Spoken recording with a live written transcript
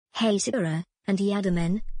Hey Sakura, and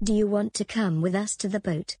Yadaman, do you want to come with us to the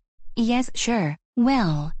boat? Yes, sure.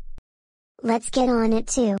 Well, let's get on it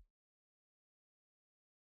too.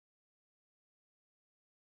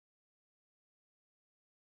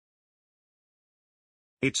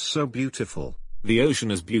 It's so beautiful. The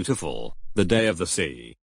ocean is beautiful, the day of the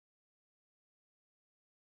sea.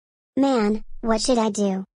 Man, what should I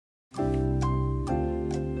do?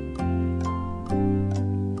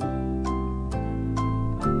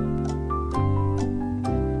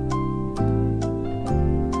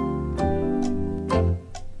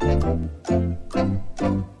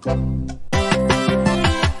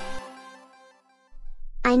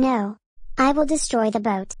 I know. I will destroy the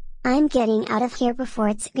boat. I'm getting out of here before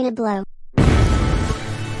it's gonna blow.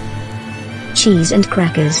 Cheese and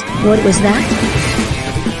crackers, what was that?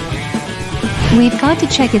 we've got to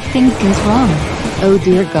check if things goes wrong. Oh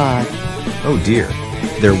dear God. Oh dear.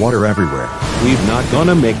 There's water everywhere. We're not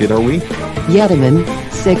gonna make it, are we? Yadaman,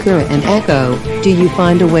 Sakura and Echo, do you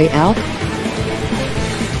find a way out?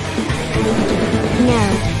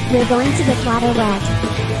 No, we're going to get water wet.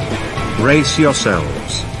 Brace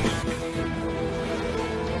yourselves.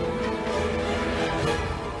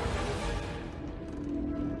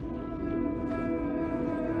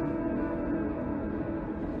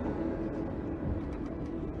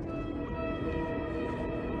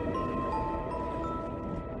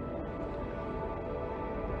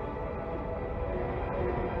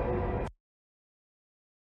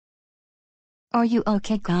 Are you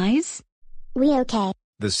okay, guys? We okay.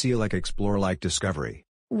 The sea-like explore-like discovery.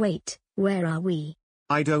 Wait, where are we?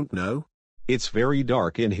 I don't know. It's very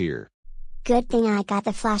dark in here. Good thing I got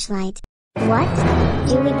the flashlight. What?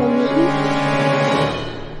 Julie been eaten?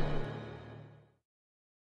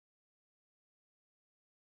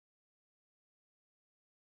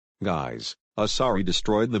 Guys, Asari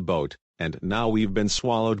destroyed the boat, and now we've been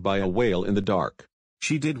swallowed by a whale in the dark.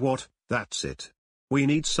 She did what? That's it. We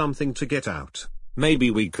need something to get out.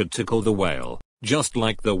 Maybe we could tickle the whale, just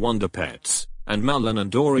like the Wonder Pets, and Malin and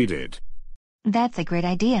Dory did. That's a great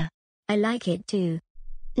idea. I like it too.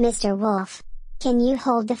 Mr. Wolf, can you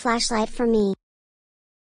hold the flashlight for me?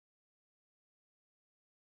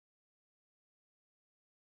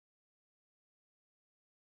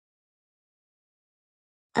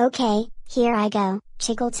 Okay, here I go.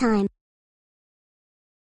 Tickle time.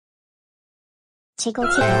 Tickle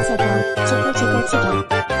tickle tickle, tickle tickle tickle.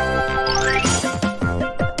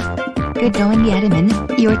 Good going,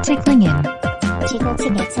 Yadaman, you're tickling him. Tickle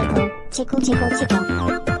tickle tickle, tickle tickle tickle.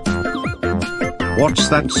 What's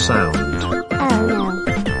that sound? Oh no.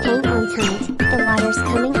 Hang on tight, the water's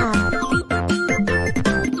coming up.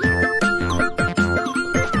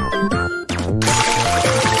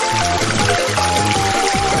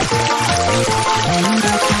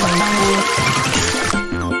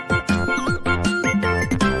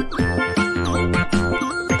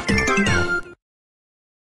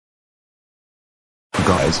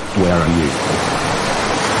 Guys, where are you?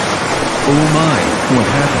 Oh my, what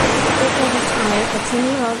happened? It was a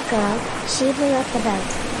 10-year-old girl. She blew up the boat,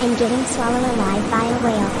 and getting swallowed alive by a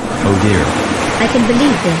whale. Oh dear. I can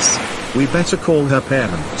believe this. We better call her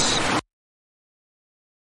parents.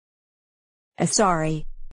 Asari.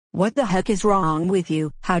 What the heck is wrong with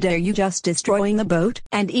you? How dare you just destroying the boat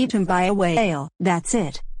and eaten by a whale? That's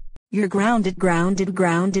it. You're grounded for 7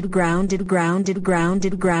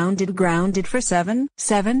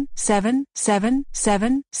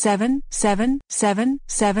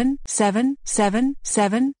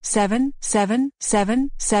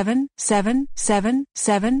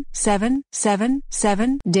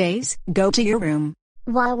 days. Go to your room.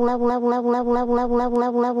 Wah wah wah wah wah wah wah wah wah wah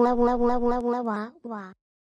wah wah wah wah wah wah wah wah.